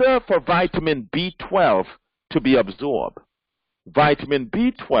order for vitamin B12 to be absorbed, vitamin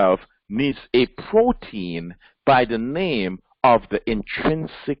B12 needs a protein by the name of the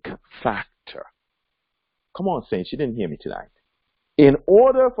intrinsic factor. Come on, Saints, you didn't hear me tonight. In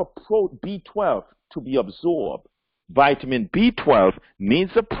order for B12 to be absorbed, vitamin B12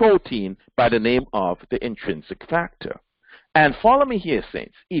 needs a protein by the name of the intrinsic factor. And follow me here,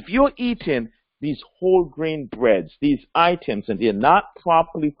 Saints. If you're eating these whole grain breads, these items, and they're not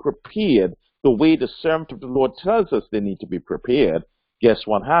properly prepared the way the servant of the Lord tells us they need to be prepared, guess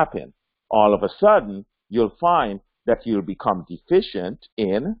what happened? All of a sudden, you'll find that you'll become deficient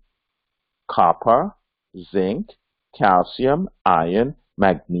in copper, zinc, calcium, iron,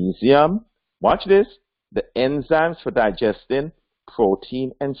 magnesium. Watch this. The enzymes for digesting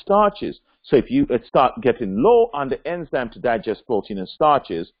protein and starches. So if you start getting low on the enzyme to digest protein and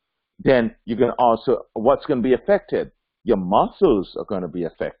starches, then you're going to also, what's going to be affected? Your muscles are going to be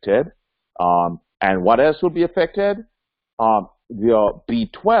affected. And what else will be affected? Your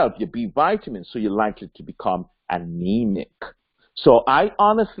B12, your B vitamins, so you're likely to become anemic. So I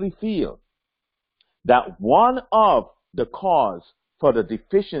honestly feel that one of the cause for the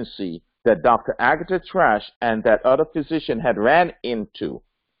deficiency that Dr. Agatha Trash and that other physician had ran into,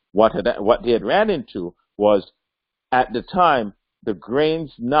 what they had ran into was, at the time, the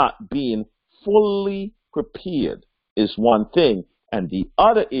grains not being fully prepared is one thing, and the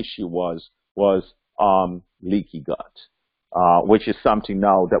other issue was leaky gut, which is something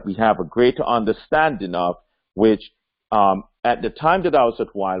now that we have a greater understanding of, which at the time that I was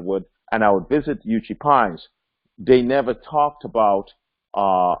at Wildwood and I would visit Uchee Pines, they never talked about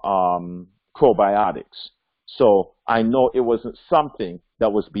probiotics. So I know it wasn't something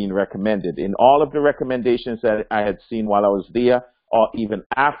that was being recommended. In all of the recommendations that I had seen while I was there, or even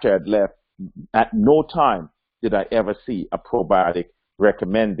after I'd left, at no time did I ever see a probiotic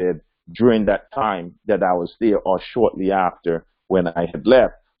recommended during that time that I was there or shortly after when I had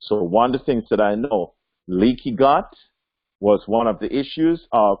left. So one of the things that I know, leaky gut was one of the issues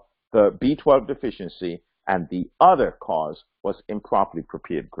of the B12 deficiency, and the other cause was improperly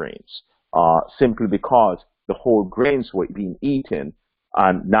prepared grains, simply because the whole grains were being eaten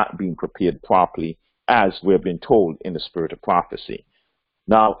and not being prepared properly, as we've been told in the spirit of prophecy.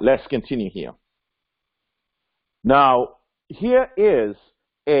 Now, let's continue here. Now, here is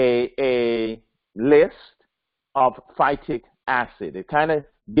a list of phytic acid. It kind of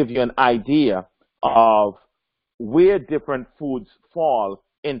gives you an idea of where different foods fall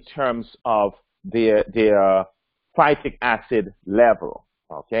in terms of their phytic acid level,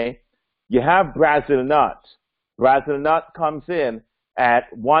 okay? You have Brazil nut. Brazil nut comes in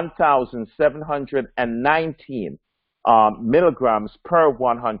at 1,719 milligrams per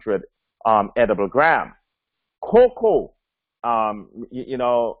 100 edible gram. Cocoa,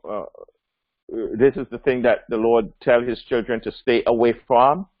 this is the thing that the Lord tells his children to stay away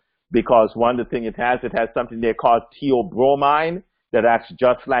from, because one of the things it has something they call theobromine that acts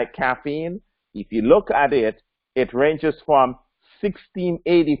just like caffeine. If you look at it, it ranges from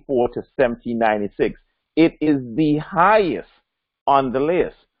 1684 to 1796. It is the highest on the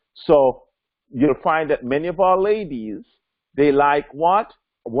list. So you'll find that many of our ladies, they like what?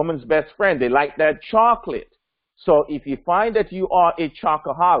 A woman's best friend. They like that chocolate. So if you find that you are a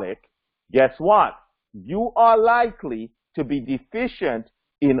chocoholic, guess what? You are likely to be deficient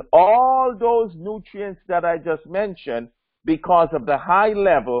in all those nutrients that I just mentioned because of the high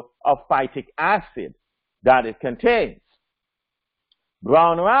level of phytic acid that it contains.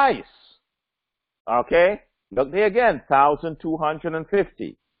 Brown rice, okay? Look there again,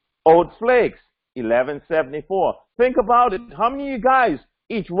 1,250. Oat flakes, 1174. Think about it. How many of you guys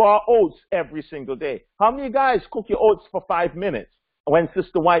eat raw oats every single day? How many of you guys cook your oats for 5 minutes? When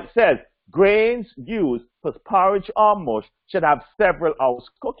Sister White says grains used for porridge or mush should have several hours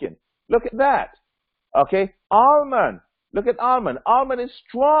cooking. Look at that. Okay? Almond. Look at almond. Almond is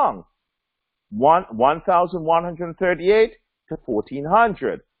strong. 1,138 to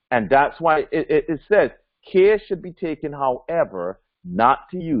 1,400. And that's why it says care should be taken, however, not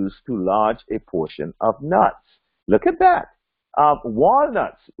to use too large a portion of nuts. Look at that.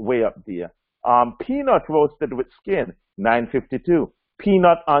 Walnuts, way up there. Peanut roasted with skin, 952.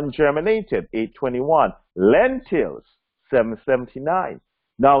 Peanut ungerminated, 821. Lentils, 779.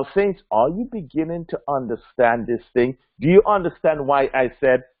 Now, saints, are you beginning to understand this thing? Do you understand why I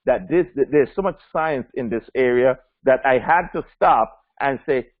said that there's so much science in this area that I had to stop and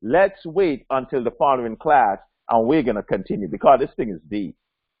say, let's wait until the following class and we're going to continue, because this thing is deep.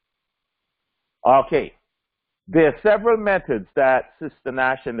 Okay. There are several methods that Sister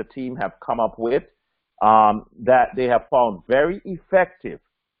Nash and the team have come up with that they have found very effective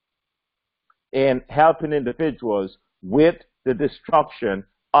in helping individuals with the destruction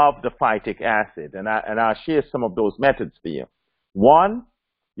of the phytic acid. And I'll share some of those methods for you. One,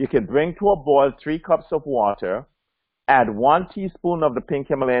 you can bring to a boil 3 cups of water, add 1 teaspoon of the pink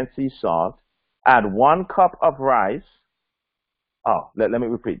Himalayan sea salt, add 1 cup of rice. Oh, let me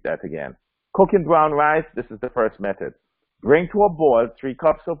repeat that again. Cooking brown rice, this is the first method. Bring to a boil 3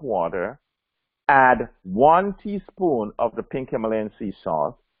 cups of water, add 1 teaspoon of the pink Himalayan sea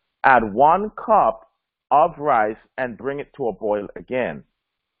salt, add 1 cup of rice and bring it to a boil again.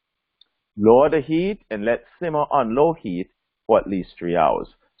 Lower the heat and let simmer on low heat for at least 3 hours.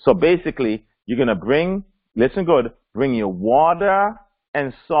 So basically, you're going to bring, listen good, bring your water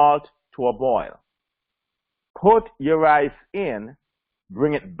and salt to a boil. Put your rice in,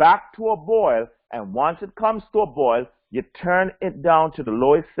 bring it back to a boil, and once it comes to a boil, you turn it down to the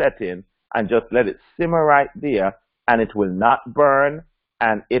lowest setting and just let it simmer right there, and it will not burn,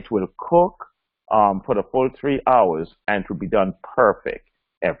 and it will cook for the full 3 hours, and it will be done perfect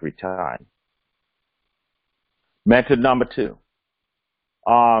every time. Method number 2.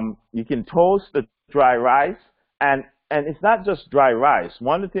 You can toast the dry rice, and it's not just dry rice.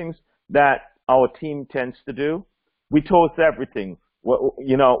 One of the things that our team tends to do, we toast everything.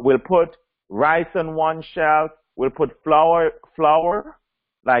 You know, we'll put rice on one shelf. We'll put flour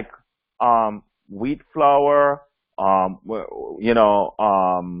like wheat flour,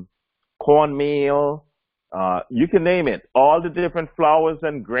 cornmeal. You can name it. All the different flours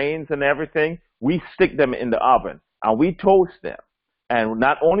and grains and everything. We stick them in the oven and we toast them. And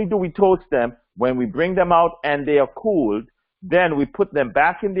not only do we toast them, when we bring them out and they are cooled, then we put them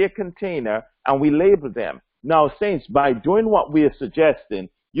back in their container and we label them. Now, Saints, by doing what we are suggesting,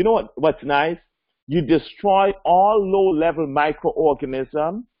 you know what's nice? You destroy all low-level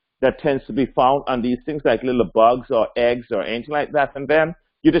microorganisms that tends to be found on these things like little bugs or eggs or anything like that. And then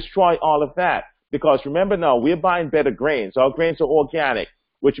you destroy all of that. Because remember now, we're buying better grains. Our grains are organic,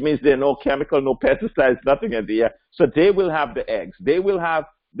 which means there are no chemical, no pesticides, nothing in the air. So they will have the eggs. They will have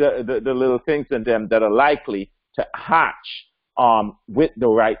the little things in them that are likely to hatch with the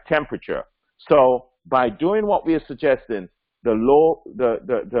right temperature. So by doing what we are suggesting, the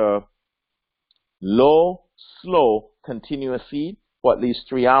low, slow, continuous heat for at least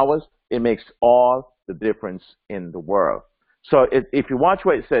 3 hours, it makes all the difference in the world. So if you watch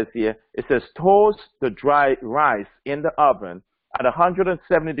what it says here, it says toast the dry rice in the oven at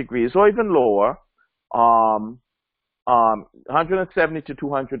 170 degrees or even lower, 170 to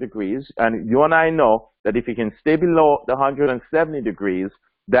 200 degrees. And you and I know that if you can stay below the 170 degrees,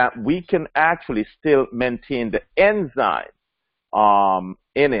 that we can actually still maintain the enzyme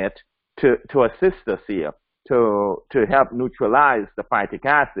in it to assist us here, to help neutralize the phytic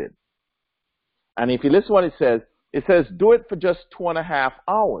acid. And if you listen to what it says do it for just 2.5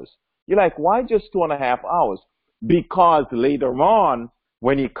 hours. You're like, why just 2.5 hours? Because later on,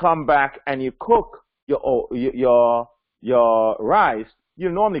 when you come back and you cook your rice, you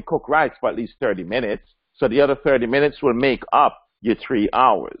normally cook rice for at least 30 minutes. So the other 30 minutes will make up your 3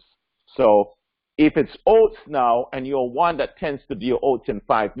 hours. So if it's oats now, and you're one that tends to do your oats in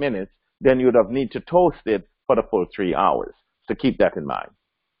 5 minutes, then you would have need to toast it for the full 3 hours. So keep that in mind.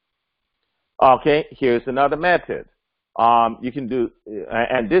 Okay, here's another method. You can do,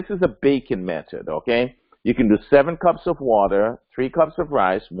 and this is a baking method, okay? You can do 7 cups of water, 3 cups of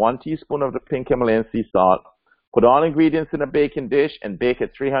rice, 1 teaspoon of the pink Himalayan sea salt. Put all ingredients in a baking dish and bake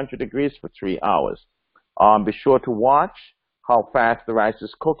at 300 degrees for 3 hours. Be sure to watch how fast the rice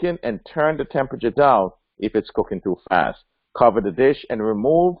is cooking and turn the temperature down if it's cooking too fast. Cover the dish and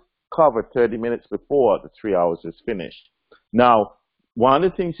remove cover 30 minutes before the 3 hours is finished. Now, one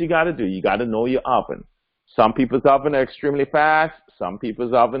of the things you got to do, you got to know your oven. Some people's oven are extremely fast. Some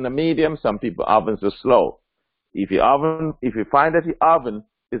people's oven are medium. Some people's ovens are slow. If you find that your oven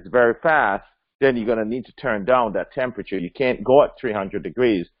is very fast, then you're going to need to turn down that temperature. You can't go at 300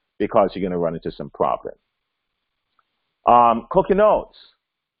 degrees because you're going to run into some problems. Cooking oats.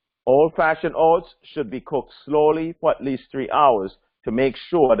 Old-fashioned oats should be cooked slowly for at least 3 hours to make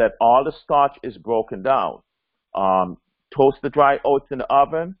sure that all the starch is broken down. Toast the dry oats in the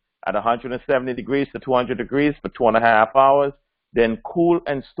oven at 170 degrees to 200 degrees for 2.5 hours, then cool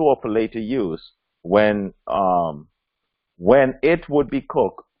and store for later use when it would be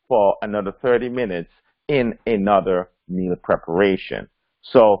cooked for another 30 minutes in another meal preparation.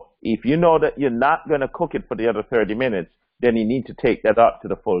 So if you know that you're not going to cook it for the other 30 minutes, then you need to take that up to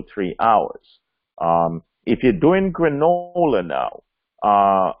the full 3 hours. If you're doing granola now,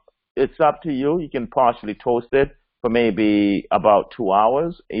 it's up to you. You can partially toast it for maybe about 2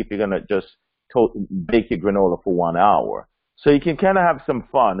 hours if you're going to just bake your granola for 1 hour. So you can kind of have some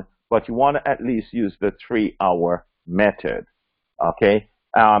fun, but you want to at least use the 3-hour method. Okay?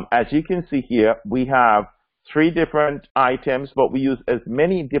 As you can see here, we have 3 different items, but we use as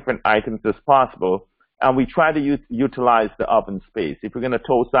many different items as possible, and we try to utilize the oven space. If you're going to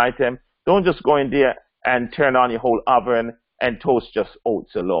toast item, don't just go in there and turn on your whole oven and toast just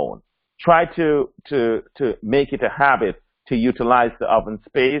oats alone. Try to make it a habit to utilize the oven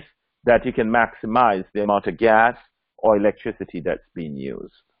space that you can maximize the amount of gas or electricity that's being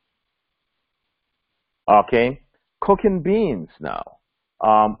used. Okay, cooking beans now.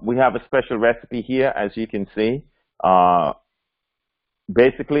 We have a special recipe here, as you can see. Uh,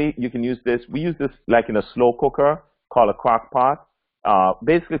 Basically, you can use this. We use this like in a slow cooker called a crock pot.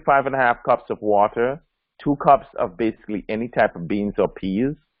 Basically, 5.5 cups of water, 2 cups of basically any type of beans or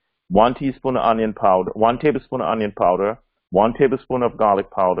peas, 1 teaspoon of onion powder, 1 tablespoon of onion powder, 1 tablespoon of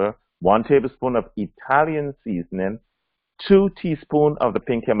garlic powder, 1 tablespoon of Italian seasoning, 2 teaspoons of the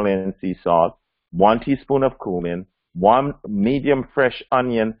pink Himalayan sea salt, 1 teaspoon of cumin, 1 medium fresh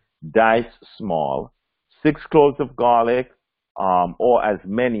onion diced small, 6 cloves of garlic, or as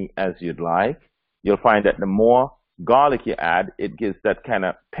many as you'd like. You'll find that the more garlic you add, it gives that kind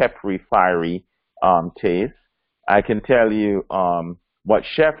of peppery, fiery taste. I can tell you what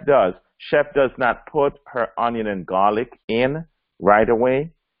Chef does. Chef does not put her onion and garlic in right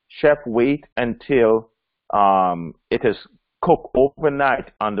away. Chef wait until it is cooked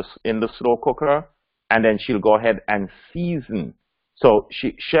overnight in the slow cooker, and then she'll go ahead and season. So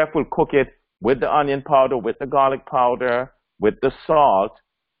Chef will cook it with the onion powder, with the garlic powder, with the salt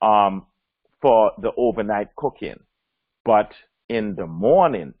for the overnight cooking. But in the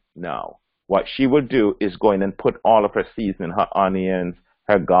morning now, what she will do is go in and put all of her seasoning, her onions,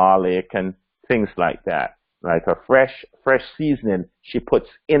 her garlic, and things like that. Like her fresh seasoning, she puts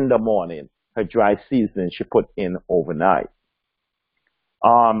in the morning. Her dry seasoning, she put in overnight.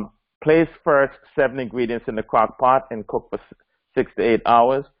 Place first 7 ingredients in the crock pot and cook for 6 to 8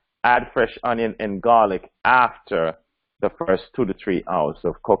 hours. Add fresh onion and garlic after the first 2 to 3 hours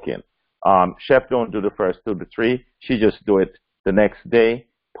of cooking. Chef don't do the first 2 to 3. She just do it the next day,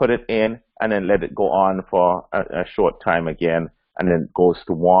 put it in, and then let it go on for a short time again, and then it goes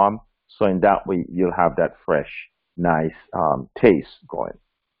to warm. So in that way, you'll have that fresh, nice taste going.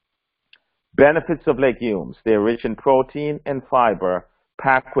 Benefits of legumes. They're rich in protein and fiber,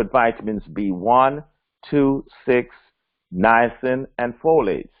 packed with vitamins B1, 2, 6, niacin, and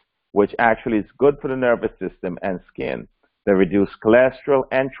folates, which actually is good for the nervous system and skin. They reduce cholesterol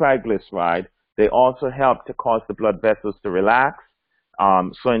and triglyceride. They also help to cause the blood vessels to relax,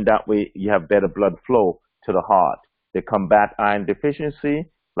 so in that way you have better blood flow to the heart. They combat iron deficiency,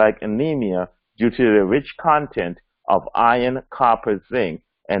 like anemia, due to the rich content of iron, copper, zinc,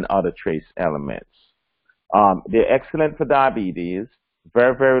 and other trace elements. They're excellent for diabetes,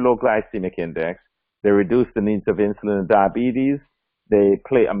 very, very low glycemic index. They reduce the needs of insulin and diabetes. They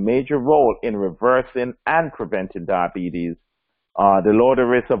play a major role in reversing and preventing diabetes. They lower the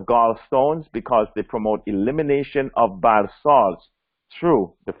risk of gallstones because they promote elimination of bile salts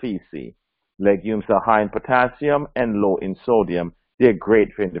through the feces. Legumes are high in potassium and low in sodium. They're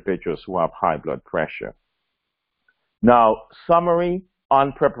great for individuals who have high blood pressure. Now, summary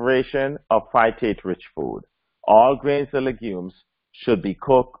on preparation of phytate-rich food. All grains and legumes should be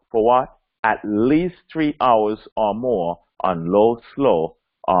cooked for what? At least 3 hours or more on low, slow,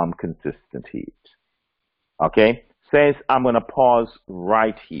 consistent heat. Okay? Says I'm going to pause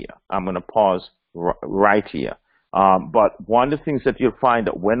right here. I'm going to pause right here. But one of the things that you'll find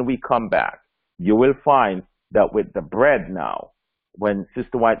that when we come back, you will find that with the bread now, when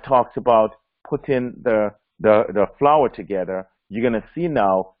Sister White talks about putting the flour together, you're going to see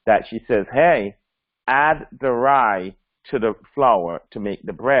now that she says, hey, add the rye to the flour to make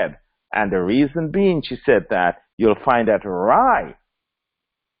the bread. And the reason being, she said that, you'll find that rye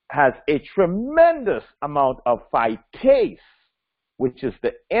has a tremendous amount of phytase, which is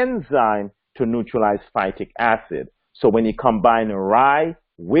the enzyme to neutralize phytic acid. So when you combine rye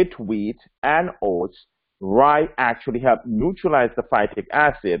with wheat and oats, rye actually helps neutralize the phytic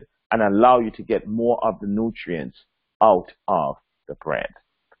acid and allow you to get more of the nutrients out of the bread.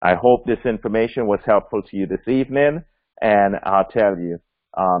 I hope this information was helpful to you this evening, and I'll tell you,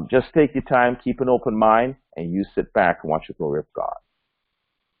 just take your time, keep an open mind, and you sit back and watch the glory of God.